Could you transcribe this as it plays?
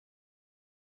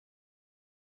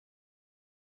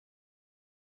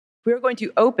We're going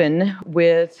to open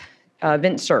with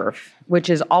Vint Cerf,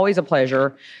 which is always a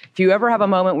pleasure. If you ever have a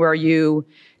moment where you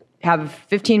have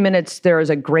 15 minutes, there is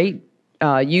a great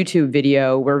YouTube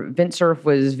video where Vint Cerf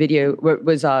was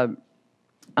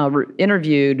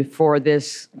interviewed for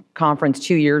this conference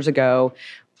 2 years ago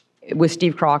with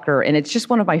Steve Crocker, and it's just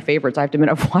one of my favorites. I have to admit,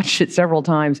 I've watched it several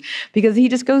times because he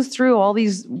just goes through all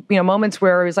these, moments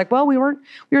where he's like, well, we were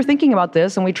thinking about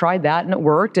this and we tried that and it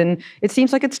worked and it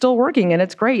seems like it's still working and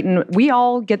it's great. And we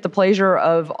all get the pleasure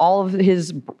of all of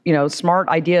his, smart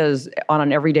ideas on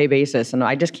an everyday basis. And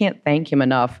I just can't thank him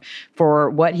enough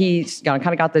for what he's kind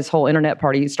of got this whole internet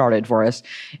party started for us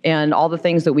and all the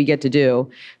things that we get to do,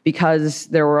 because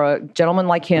there were gentlemen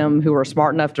like him who were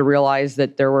smart enough to realize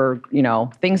that there were,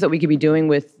 things that we could be doing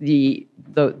with the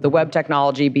web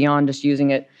technology beyond just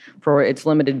using it for its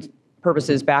limited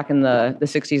purposes back in the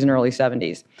 60s and early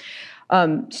 70s.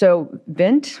 So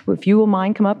Vint, if you will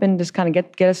mind, come up and just kind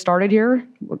of get us started here.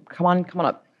 Come on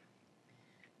up.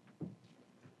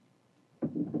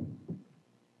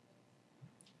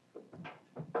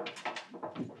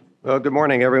 Well, good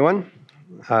morning, everyone.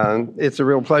 It's a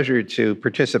real pleasure to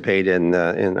participate in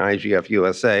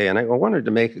IGF-USA, and I wanted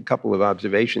to make a couple of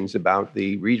observations about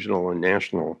the regional and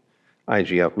national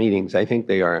IGF meetings. I think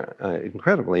they are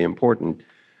incredibly important,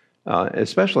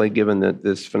 especially given that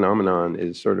this phenomenon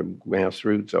is sort of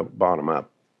grassroots or bottom-up.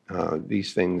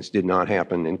 These things did not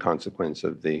happen in consequence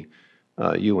of the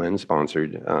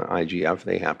UN-sponsored IGF.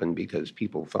 They happened because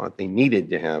people thought they needed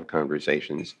to have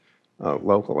conversations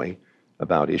locally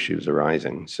about issues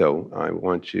arising. So I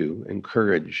want to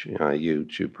encourage you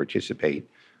to participate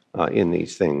in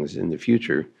these things in the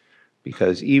future,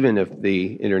 because even if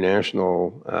the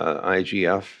international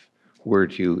IGF were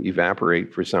to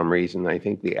evaporate for some reason, I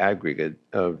think the aggregate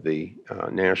of the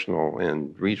national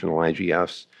and regional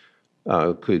IGFs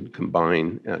could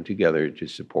combine together to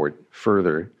support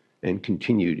further and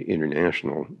continued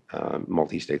international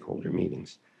multi-stakeholder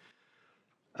meetings.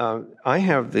 I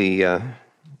have the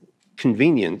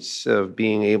convenience of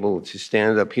being able to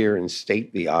stand up here and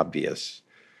state the obvious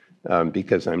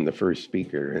because I'm the first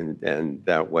speaker, and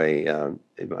that way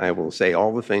I will say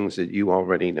all the things that you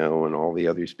already know and all the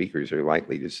other speakers are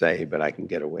likely to say, but I can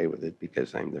get away with it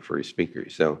because I'm the first speaker.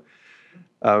 So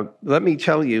let me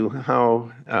tell you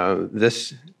how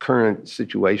this current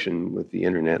situation with the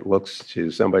internet looks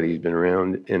to somebody who's been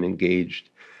around and engaged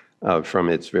from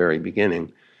its very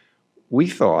beginning. We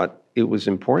thought it was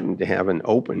important to have an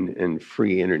open and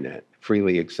free internet,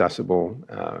 freely accessible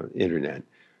internet.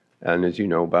 And as you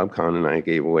know, Bob Kahn and I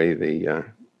gave away the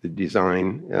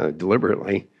design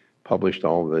deliberately, published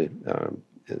all the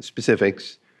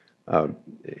specifics,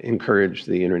 encouraged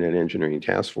the Internet Engineering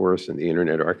Task Force and the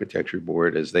Internet Architecture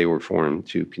Board as they were formed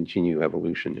to continue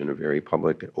evolution in a very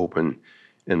public, open,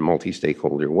 and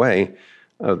multi-stakeholder way.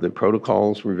 The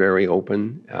protocols were very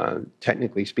open.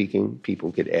 Technically speaking,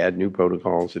 people could add new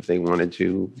protocols if they wanted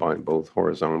to, both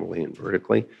horizontally and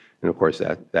vertically. And of course,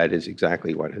 that is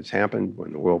exactly what has happened.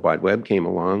 When the World Wide Web came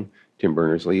along, Tim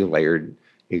Berners-Lee layered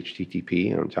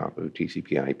HTTP on top of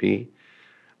TCP/IP.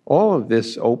 All of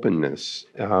this openness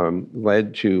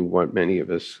led to what many of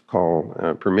us call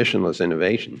permissionless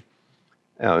innovation,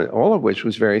 all of which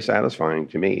was very satisfying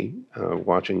to me,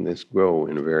 watching this grow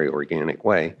in a very organic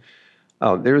way.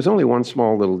 There is only one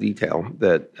small little detail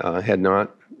that had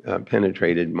not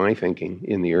penetrated my thinking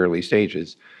in the early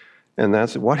stages, and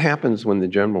that's what happens when the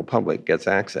general public gets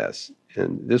access.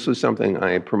 And this was something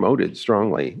I promoted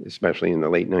strongly, especially in the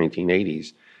late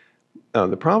 1980s.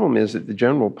 The problem is that the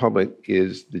general public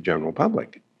is the general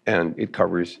public, and it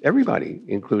covers everybody,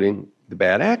 including the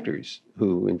bad actors,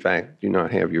 who in fact do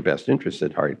not have your best interests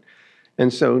at heart.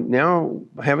 And so now,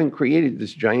 having created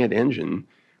this giant engine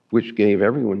which gave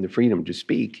everyone the freedom to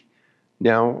speak,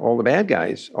 now all the bad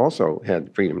guys also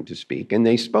had freedom to speak, and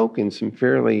they spoke in some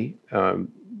fairly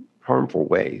harmful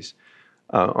ways.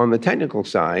 On the technical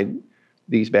side,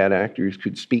 these bad actors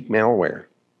could speak malware.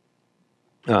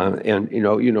 And you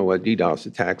know what DDoS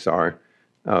attacks are.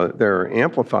 There are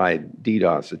amplified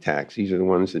DDoS attacks. These are the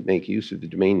ones that make use of the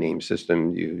domain name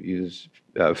system. You use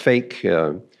fake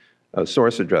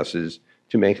source addresses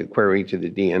to make a query to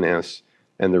the DNS,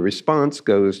 and the response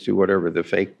goes to whatever the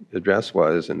fake address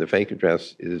was, and the fake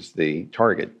address is the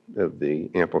target of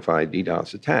the amplified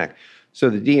DDoS attack. So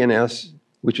the DNS,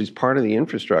 which is part of the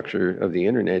infrastructure of the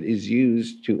internet, is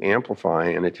used to amplify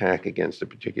an attack against a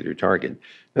particular target.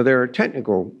 Now, there are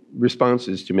technical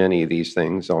responses to many of these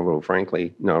things, although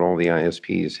frankly, not all the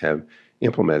ISPs have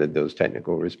implemented those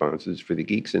technical responses. For the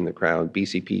geeks in the crowd,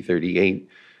 BCP 38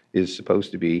 is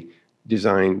supposed to be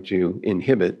designed to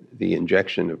inhibit the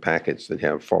injection of packets that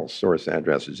have false source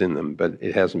addresses in them, but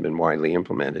it hasn't been widely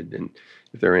implemented. And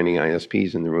if there are any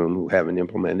ISPs in the room who haven't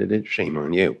implemented it, shame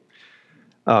on you.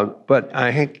 But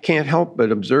I can't help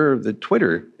but observe that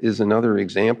Twitter is another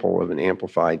example of an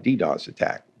amplified DDoS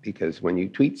attack, because when you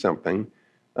tweet something,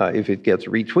 if it gets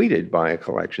retweeted by a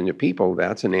collection of people,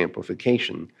 that's an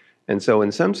amplification. And so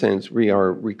in some sense, we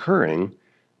are recurring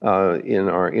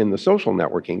in the social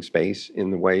networking space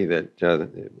in the way that,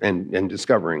 and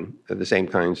discovering the same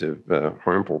kinds of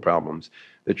harmful problems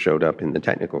that showed up in the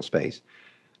technical space.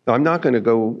 Now, I'm not going to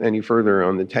go any further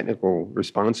on the technical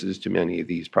responses to many of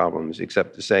these problems,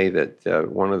 except to say that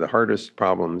one of the hardest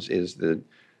problems is that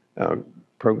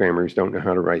programmers don't know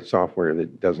how to write software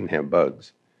that doesn't have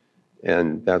bugs.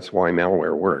 And that's why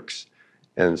malware works.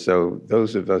 And so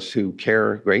those of us who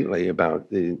care greatly about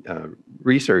the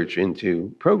research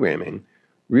into programming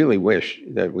really wish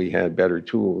that we had better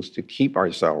tools to keep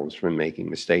ourselves from making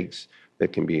mistakes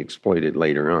that can be exploited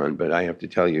later on. But I have to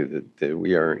tell you that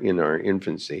we are in our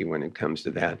infancy when it comes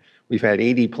to that. We've had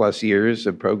 80 plus years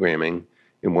of programming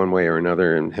in one way or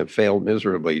another and have failed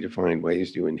miserably to find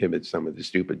ways to inhibit some of the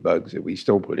stupid bugs that we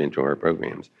still put into our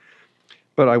programs.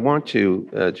 But I want to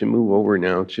move over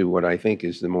now to what I think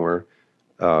is the more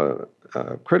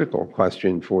critical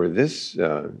question for this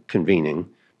convening.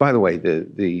 By the way,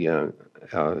 the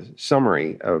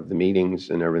summary of the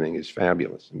meetings and everything is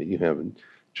fabulous. I mean, you have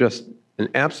just an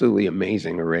absolutely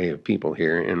amazing array of people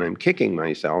here, and I'm kicking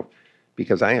myself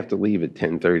because I have to leave at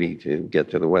 10:30 to get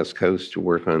to the West Coast to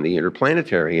work on the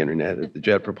interplanetary internet at the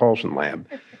Jet Propulsion Lab.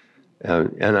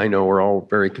 And I know we're all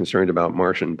very concerned about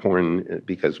Martian porn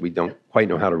because we don't quite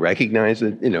know how to recognize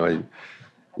it,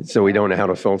 so we don't know how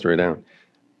to filter it out.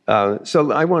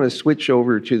 So I want to switch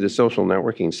over to the social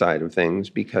networking side of things,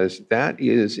 because that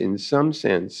is, in some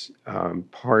sense,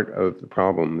 part of the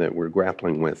problem that we're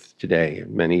grappling with today,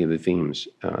 many of the themes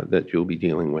that you'll be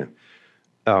dealing with.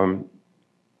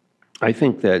 I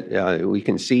think that we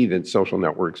can see that social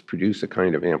networks produce a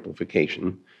kind of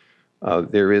amplification.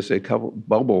 There is a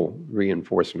bubble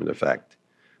reinforcement effect.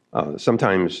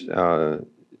 Sometimes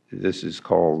this is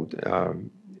called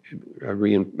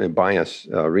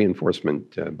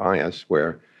reinforcement bias,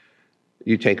 where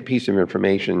you take a piece of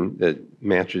information that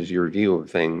matches your view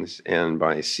of things, and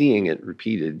by seeing it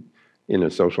repeated in a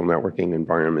social networking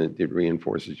environment, it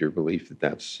reinforces your belief that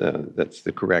that's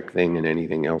the correct thing and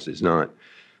anything else is not.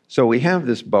 So we have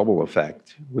this bubble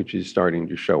effect, which is starting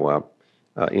to show up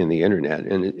in the internet.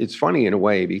 And it's funny in a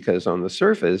way, because on the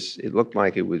surface, it looked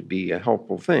like it would be a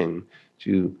helpful thing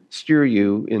to steer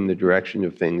you in the direction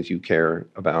of things you care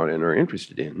about and are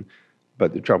interested in.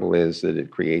 But the trouble is that it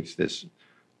creates this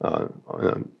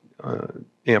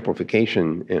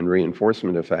amplification and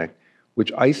reinforcement effect,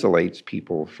 which isolates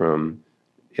people from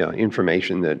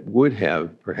information that would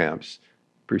have perhaps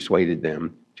persuaded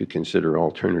them to consider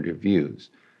alternative views.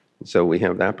 And so we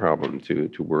have that problem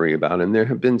to worry about. And there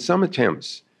have been some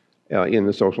attempts in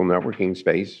the social networking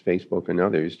space, Facebook and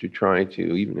others, to try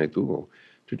to, even at Google,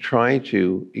 to try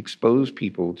to expose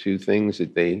people to things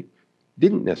that they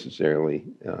didn't necessarily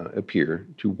appear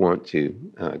to want to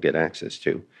get access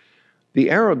to.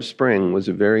 The Arab Spring was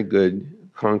a very good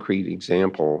concrete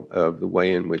example of the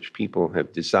way in which people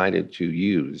have decided to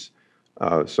use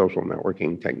social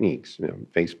networking techniques,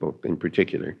 Facebook in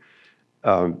particular.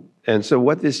 And so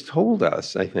what this told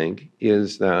us, I think,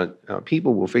 is that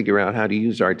people will figure out how to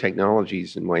use our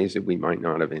technologies in ways that we might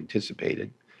not have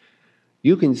anticipated.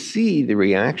 You can see the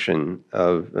reaction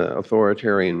of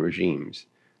authoritarian regimes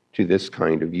to this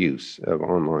kind of use of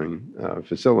online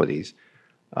facilities.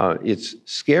 It's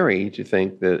scary to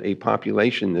think that a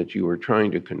population that you are trying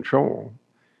to control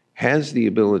has the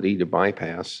ability to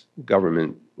bypass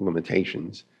government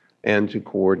limitations and to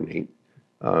coordinate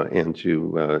and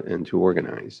to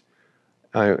organize.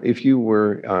 If you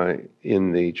were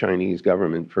in the Chinese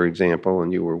government, for example,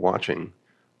 and you were watching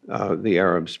the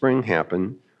Arab Spring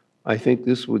happen, I think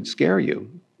this would scare you.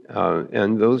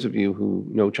 And those of you who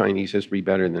know Chinese history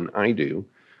better than I do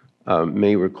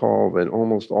may recall that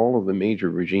almost all of the major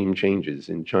regime changes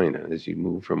in China, as you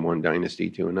move from one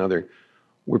dynasty to another,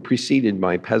 were preceded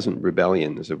by peasant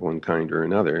rebellions of one kind or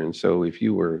another. And so if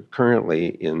you were currently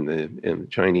in the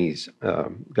Chinese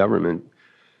government,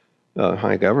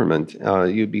 high government,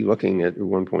 you'd be looking at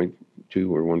 1.2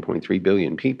 or 1.3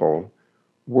 billion people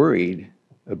worried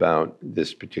about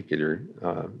this particular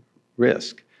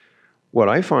risk. What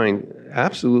I find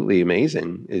absolutely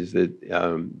amazing is that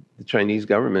the Chinese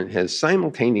government has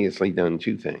simultaneously done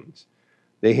two things.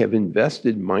 They have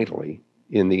invested mightily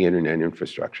in the internet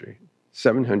infrastructure.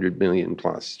 700 million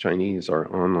plus Chinese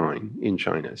are online in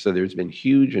China. So there's been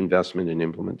huge investment in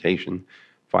implementation,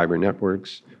 fiber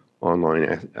networks,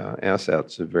 online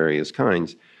assets of various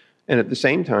kinds. And at the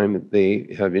same time,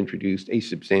 they have introduced a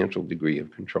substantial degree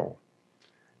of control.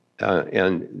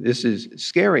 And this is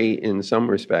scary in some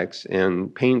respects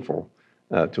and painful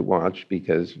to watch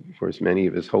because, of course, many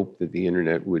of us hope that the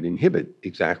internet would inhibit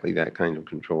exactly that kind of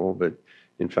control. But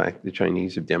in fact, the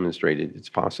Chinese have demonstrated it's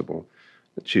possible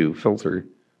to filter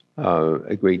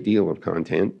a great deal of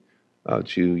content,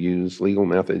 to use legal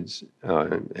methods,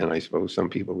 and I suppose some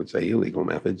people would say illegal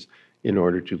methods, in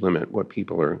order to limit what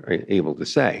people are able to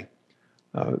say.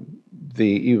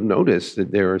 You'll notice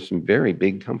that there are some very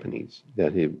big companies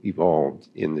that have evolved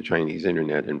in the Chinese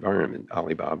internet environment,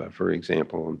 Alibaba, for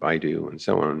example, and Baidu, and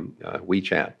so on,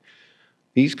 WeChat.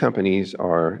 These companies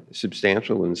are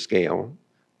substantial in scale.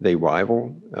 They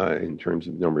rival, in terms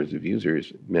of numbers of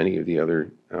users, many of the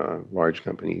other large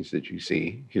companies that you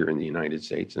see here in the United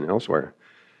States and elsewhere.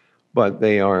 But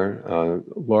they are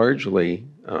largely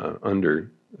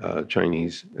under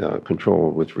Chinese control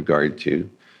with regard to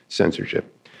censorship.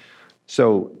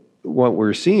 So what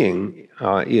we're seeing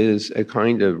is a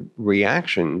kind of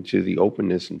reaction to the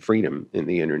openness and freedom in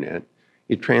the internet.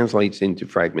 It translates into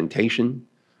fragmentation.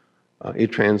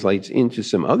 It translates into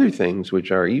some other things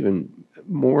which are even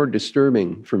more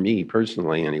disturbing for me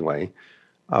personally anyway.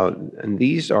 And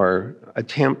these are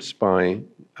attempts by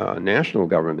national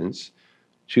governments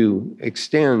to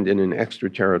extend in an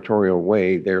extraterritorial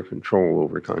way their control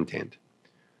over content.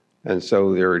 And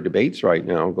so there are debates right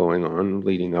now going on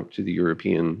leading up to the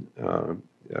European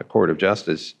Court of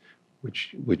Justice,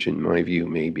 which in my view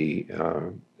may be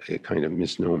a kind of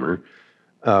misnomer,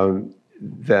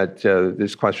 that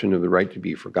this question of the right to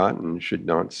be forgotten should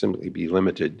not simply be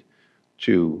limited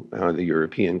to the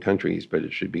European countries, but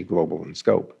it should be global in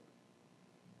scope.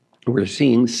 We're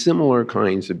seeing similar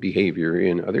kinds of behavior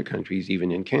in other countries,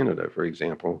 even in Canada, for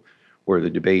example, where the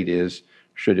debate is,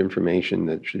 should information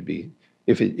that should be,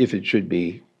 if it should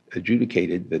be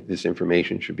adjudicated that this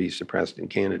information should be suppressed in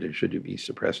Canada, should it be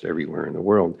suppressed everywhere in the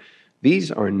world?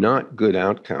 These are not good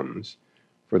outcomes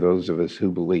for those of us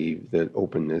who believe that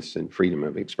openness and freedom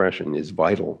of expression is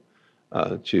vital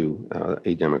to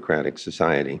a democratic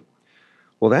society.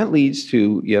 Well, that leads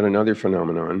to yet another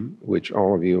phenomenon, which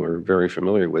all of you are very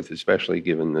familiar with, especially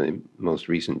given the most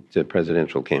recent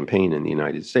presidential campaign in the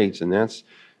United States, and that's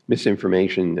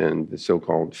misinformation and the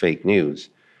so-called fake news.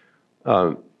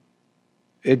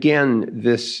 Again,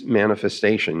 this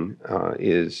manifestation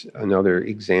is another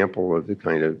example of the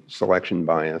kind of selection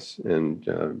bias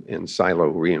and silo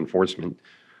reinforcement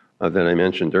that I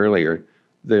mentioned earlier.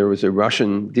 There was a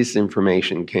Russian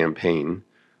disinformation campaign,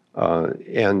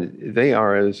 and they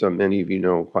are, as many of you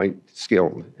know, quite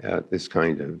skilled at this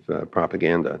kind of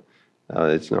propaganda.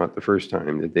 It's not the first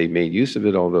time that they've made use of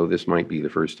it, although this might be the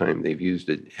first time they've used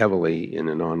it heavily in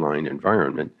an online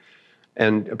environment.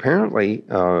 And apparently,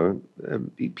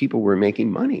 people were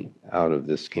making money out of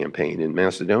this campaign. In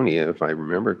Macedonia, if I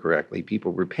remember correctly,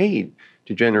 people were paid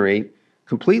to generate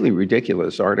completely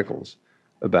ridiculous articles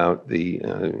about the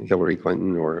Hillary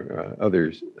Clinton or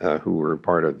others who were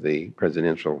part of the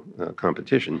presidential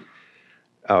competition.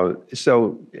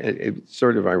 So it's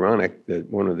sort of ironic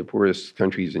that one of the poorest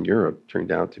countries in Europe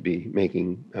turned out to be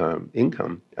making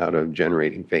income out of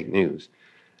generating fake news.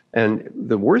 And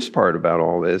the worst part about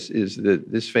all this is that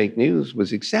this fake news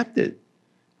was accepted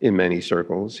in many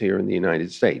circles here in the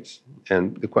United States.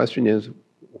 And the question is,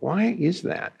 why is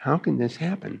that? How can this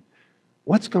happen?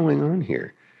 What's going on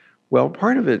here? Well,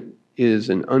 part of it is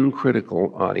an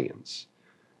uncritical audience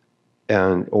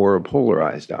or a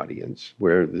polarized audience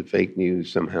where the fake news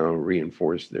somehow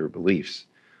reinforced their beliefs,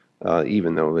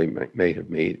 even though they may have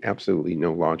made absolutely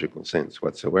no logical sense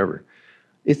whatsoever.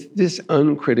 It's this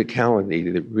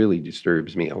uncriticality that really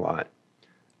disturbs me a lot.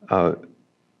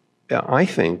 I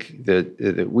think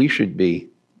that we should be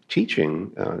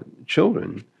teaching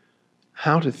children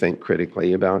how to think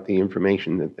critically about the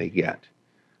information that they get.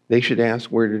 They should ask,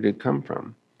 where did it come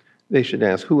from? They should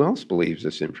ask, who else believes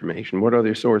this information? What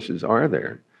other sources are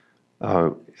there?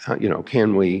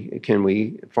 Can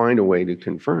we find a way to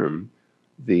confirm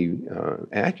the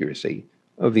accuracy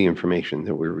of the information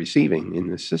that we're receiving in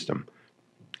this system?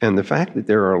 And the fact that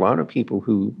there are a lot of people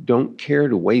who don't care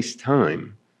to waste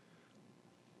time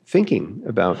thinking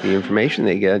about the information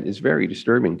they get is very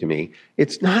disturbing to me.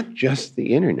 It's not just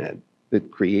the internet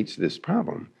that creates this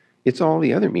problem. It's all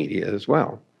the other media as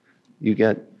well. You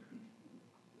get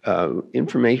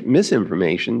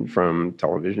misinformation from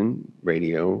television,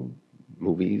 radio,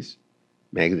 movies,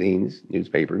 magazines,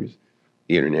 newspapers,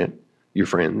 the internet, your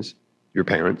friends, your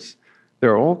parents.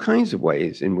 There are all kinds of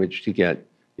ways in which to get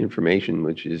information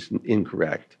which is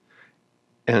incorrect.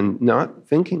 And not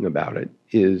thinking about it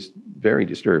is very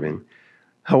disturbing.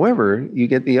 However, you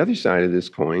get the other side of this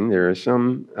coin. There are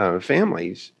some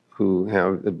families who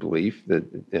have the belief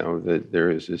that, that there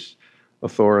is this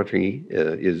authority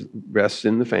rests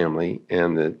in the family,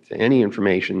 and that any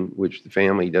information which the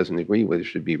family doesn't agree with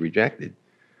should be rejected,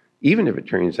 even if it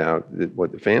turns out that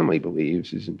what the family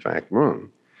believes is in fact wrong.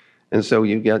 And so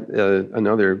you get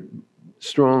another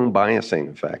strong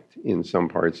biasing effect in some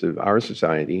parts of our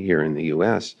society here in the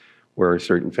US, where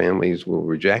certain families will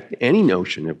reject any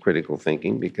notion of critical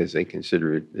thinking because they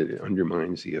consider that it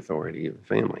undermines the authority of the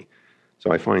family.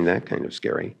 So I find that kind of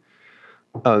scary.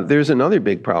 There's another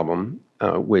big problem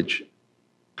which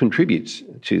contributes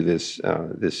to this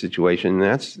situation, and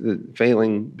that's the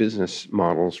failing business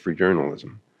models for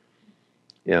journalism.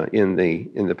 In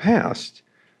the past,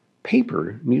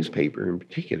 newspaper in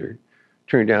particular,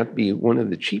 turned out to be one of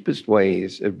the cheapest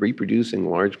ways of reproducing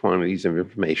large quantities of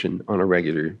information on a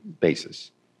regular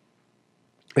basis.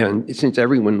 And since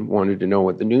everyone wanted to know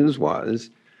what the news was,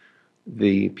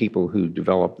 the people who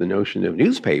developed the notion of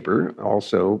newspaper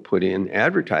also put in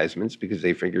advertisements because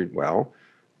they figured, well,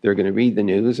 they're going to read the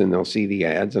news and they'll see the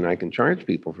ads and I can charge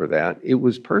people for that. It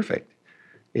was perfect.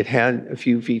 It had a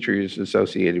few features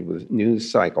associated with news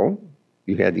cycle.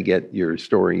 You had to get your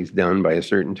stories done by a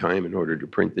certain time in order to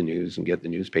print the news and get the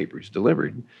newspapers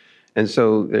delivered. And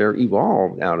so there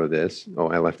evolved out of this,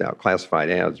 I left out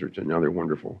classified ads, which is another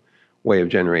wonderful way of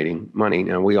generating money.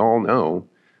 Now, we all know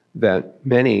that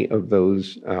many of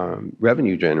those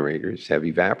revenue generators have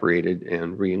evaporated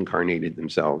and reincarnated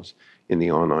themselves in the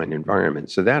online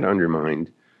environment. So that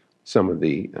undermined some of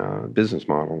the business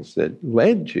models that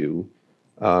led to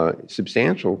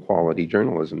substantial quality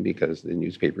journalism, because the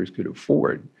newspapers could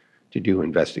afford to do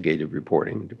investigative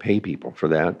reporting, to pay people for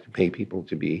that, to pay people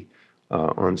to be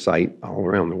on site all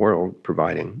around the world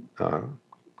providing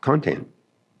content.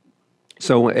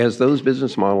 So as those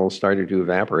business models started to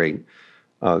evaporate,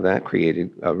 that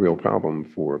created a real problem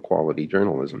for quality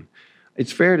journalism.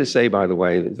 It's fair to say, by the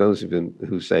way, that those of you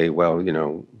who say, well,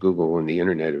 Google and the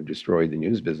internet have destroyed the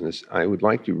news business, I would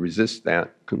like to resist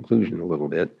that conclusion a little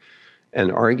bit and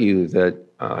argue that,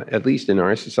 at least in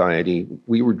our society,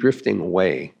 we were drifting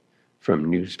away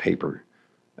from newspaper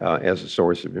as a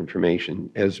source of information.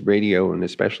 As radio and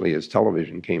especially as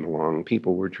television came along,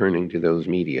 people were turning to those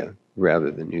media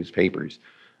rather than newspapers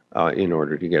in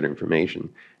order to get information.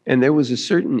 And there was a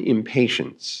certain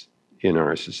impatience in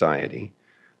our society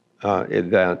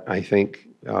that I think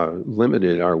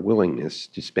limited our willingness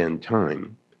to spend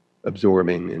time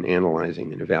absorbing and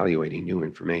analyzing and evaluating new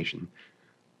information.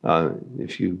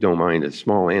 If you don't mind a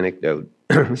small anecdote,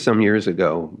 some years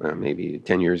ago, maybe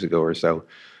 10 years ago or so,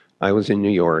 I was in New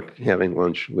York having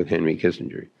lunch with Henry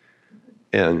Kissinger.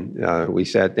 And we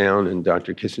sat down and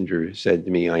Dr. Kissinger said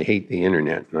to me, "I hate the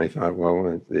internet." And I thought,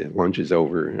 well, the lunch is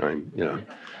over and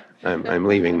I'm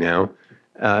leaving now.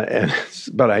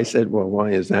 But I said, well,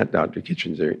 why is that, Dr.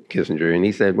 Kissinger? And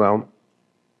he said, well,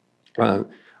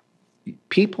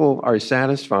 people are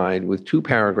satisfied with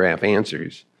 2-paragraph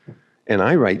answers, and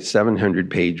I write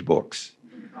 700-page books.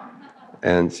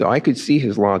 And so I could see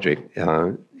his logic.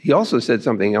 He also said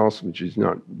something else which is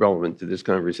not relevant to this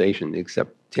conversation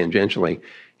except tangentially.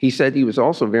 He said he was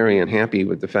also very unhappy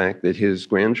with the fact that his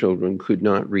grandchildren could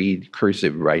not read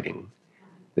cursive writing.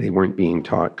 They weren't being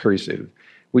taught cursive,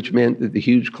 which meant that the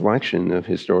huge collection of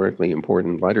historically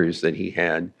important letters that he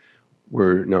had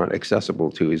were not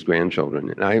accessible to his grandchildren.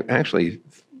 And I actually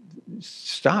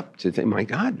stopped to think, my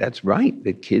God, that's right,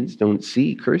 that kids don't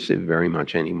see cursive very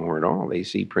much anymore at all. They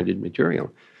see printed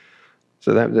material.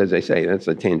 So that, as I say, that's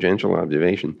a tangential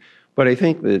observation. But I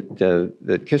think that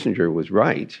that Kissinger was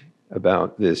right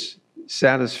about this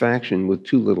satisfaction with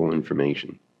too little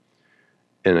information.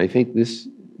 And I think this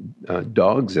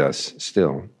dogs us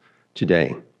still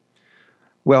today.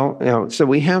 Well, so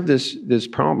we have this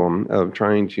problem of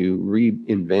trying to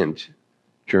reinvent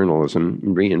journalism,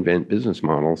 reinvent business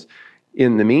models.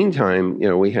 In the meantime,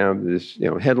 we have this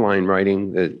headline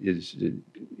writing that is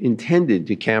intended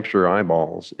to capture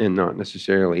eyeballs and not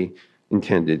necessarily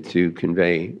intended to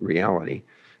convey reality.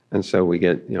 And so we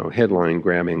get headline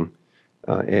grabbing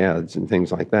ads and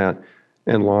things like that,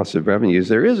 and loss of revenues.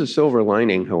 There is a silver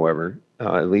lining, however,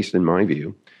 at least in my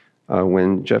view.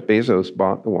 When Jeff Bezos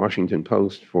bought the Washington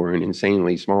Post for an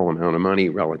insanely small amount of money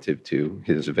relative to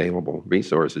his available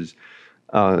resources,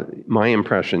 my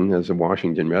impression as a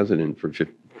Washington resident for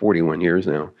 41 years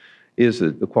now is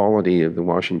that the quality of the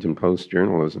Washington Post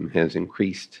journalism has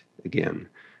increased again.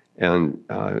 And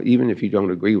even if you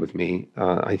don't agree with me,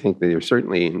 I think they are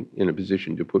certainly in a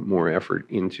position to put more effort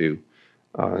into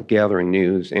gathering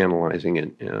news, analyzing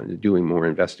it, doing more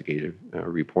investigative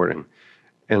reporting.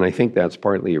 And I think that's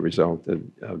partly a result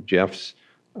of Jeff's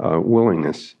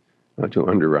willingness to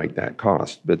underwrite that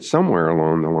cost. But somewhere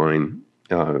along the line,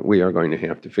 we are going to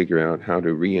have to figure out how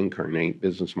to reincarnate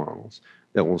business models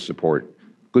that will support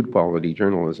good quality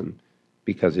journalism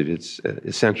because of its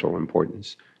essential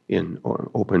importance in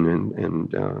open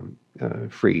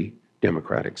and free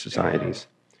democratic societies.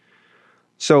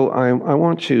 So I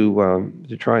want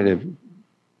to try to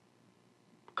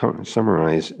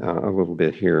summarize a little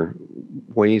bit here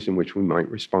ways in which we might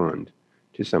respond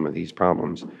to some of these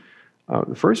problems.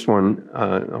 The first one,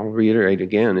 I'll reiterate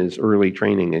again, is early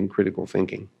training in critical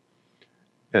thinking.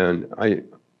 And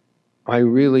I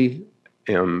really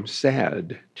am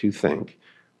sad to think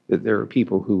that there are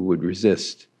people who would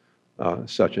resist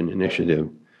such an initiative.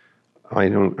 I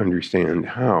don't understand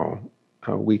how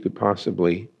we could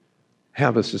possibly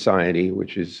have a society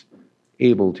which is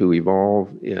able to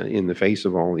evolve in the face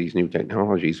of all these new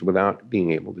technologies without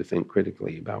being able to think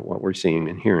critically about what we're seeing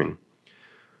and hearing.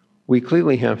 We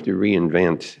clearly have to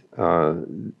reinvent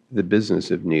the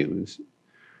business of news.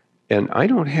 And I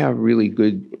don't have really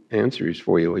good answers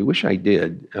for you. I wish I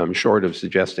did, short of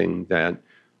suggesting that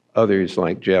others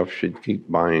like Jeff should keep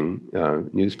buying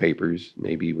newspapers.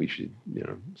 Maybe we should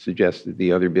suggest that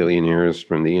the other billionaires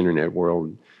from the internet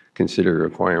world consider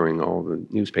acquiring all the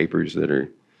newspapers that are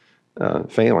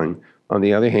failing. On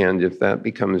the other hand, if that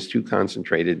becomes too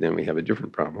concentrated, then we have a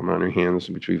different problem on our hands,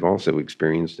 which we've also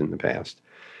experienced in the past.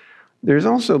 There's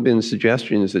also been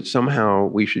suggestions that somehow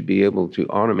we should be able to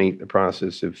automate the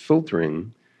process of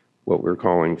filtering what we're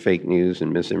calling fake news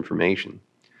and misinformation.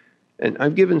 And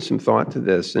I've given some thought to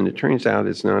this, and it turns out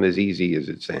it's not as easy as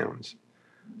it sounds.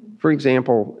 For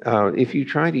example, if you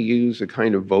try to use a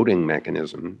kind of voting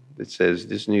mechanism that says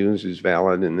this news is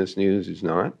valid and this news is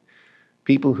not,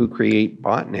 people who create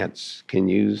botnets can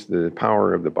use the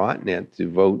power of the botnet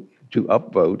to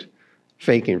upvote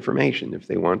fake information if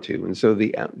they want to. And so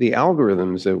the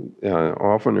algorithms that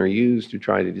often are used to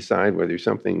try to decide whether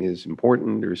something is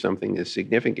important or something is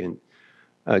significant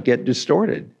get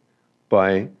distorted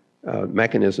by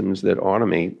mechanisms that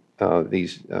automate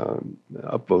these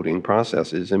upvoting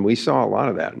processes. And we saw a lot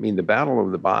of that. I mean, the battle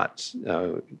of the bots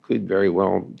could very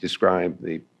well describe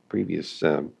the previous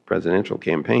presidential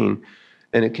campaign,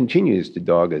 and it continues to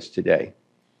dog us today.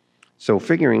 So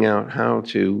figuring out how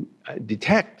to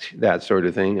detect that sort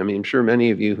of thing, I mean, I'm sure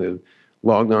many of you have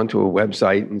logged onto a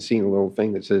website and seen a little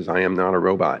thing that says, I am not a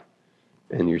robot.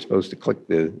 And you're supposed to click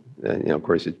the, of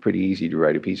course, it's pretty easy to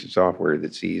write a piece of software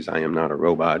that sees I am not a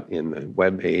robot in the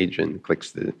web page and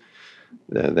clicks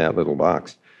that little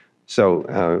box.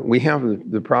 So we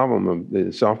have the problem of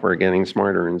the software getting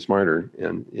smarter and smarter,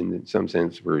 and in some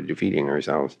sense, we're defeating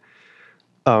ourselves.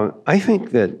 I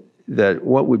think that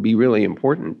what would be really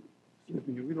important.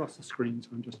 We lost the screen, so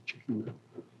I'm just checking that.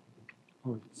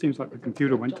 Oh, it seems like the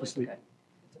computer went to sleep.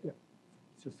 Yeah,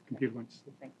 it's just the computer went to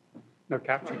sleep. No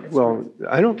capture. Well,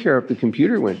 I don't care if the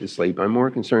computer went to sleep. I'm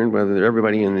more concerned whether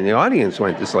everybody in the audience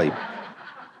went to sleep.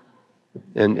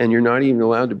 And you're not even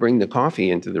allowed to bring the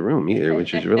coffee into the room either,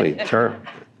 which is really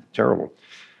terrible.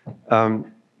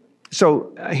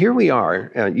 So here we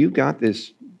are. You've got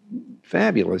this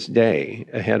fabulous day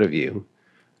ahead of you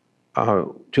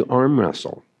to arm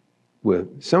wrestle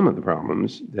with some of the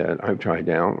problems that I've tried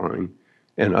to outline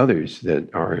and others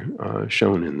that are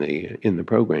shown in the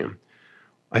program.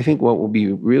 I think what will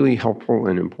be really helpful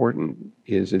and important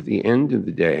is at the end of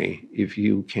the day, if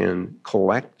you can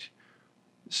collect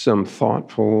some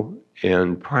thoughtful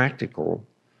and practical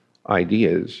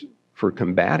ideas for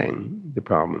combating the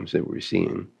problems that we're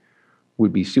seeing,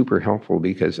 would be super helpful,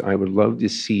 because I would love to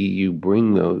see you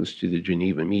bring those to the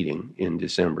Geneva meeting in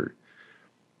December.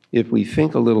 If we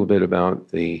think a little bit about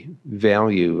the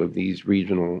value of these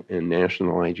regional and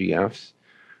national IGFs,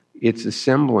 it's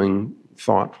assembling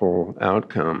thoughtful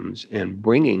outcomes and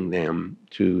bringing them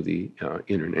to the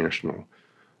international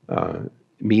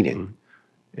meeting,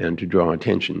 and to draw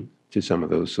attention to some of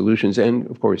those solutions, and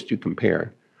of course to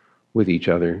compare with each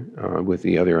other, with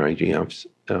the other IGFs,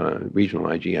 regional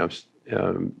IGFs,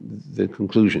 the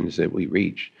conclusions that we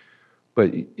reach.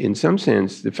 But in some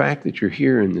sense, the fact that you're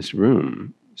here in this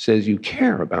room says you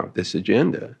care about this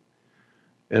agenda.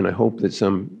 And I hope that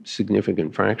some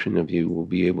significant fraction of you will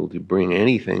be able to bring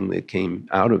anything that came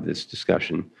out of this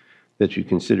discussion that you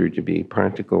consider to be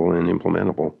practical and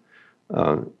implementable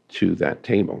to that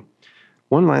table.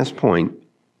 One last point.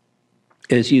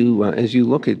 As you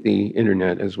look at the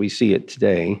internet as we see it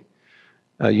today,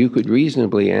 you could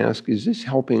reasonably ask, is this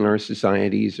helping our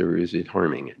societies or is it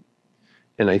harming it?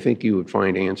 And I think you would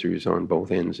find answers on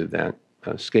both ends of that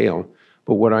scale.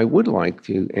 But what I would like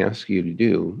to ask you to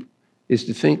do is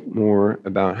to think more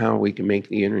about how we can make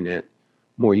the internet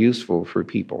more useful for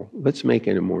people. Let's make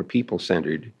it a more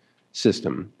people-centered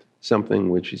system, something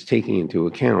which is taking into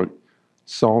account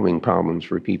solving problems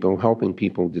for people, helping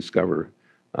people discover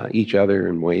each other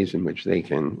in ways in which they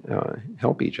can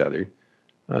help each other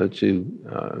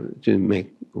to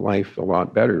make life a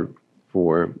lot better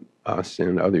for us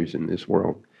and others in this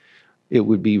world. It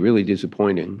would be really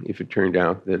disappointing if it turned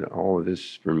out that all of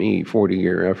this, for me,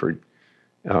 40-year effort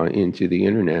into the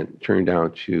internet turned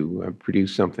out to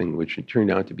produce something which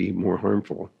turned out to be more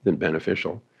harmful than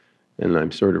beneficial. And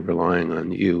I'm sort of relying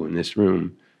on you in this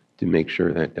room to make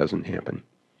sure that doesn't happen.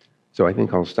 So I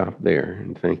think I'll stop there,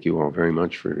 and thank you all very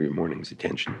much for your morning's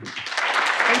attention.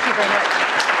 Thank you very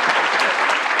much.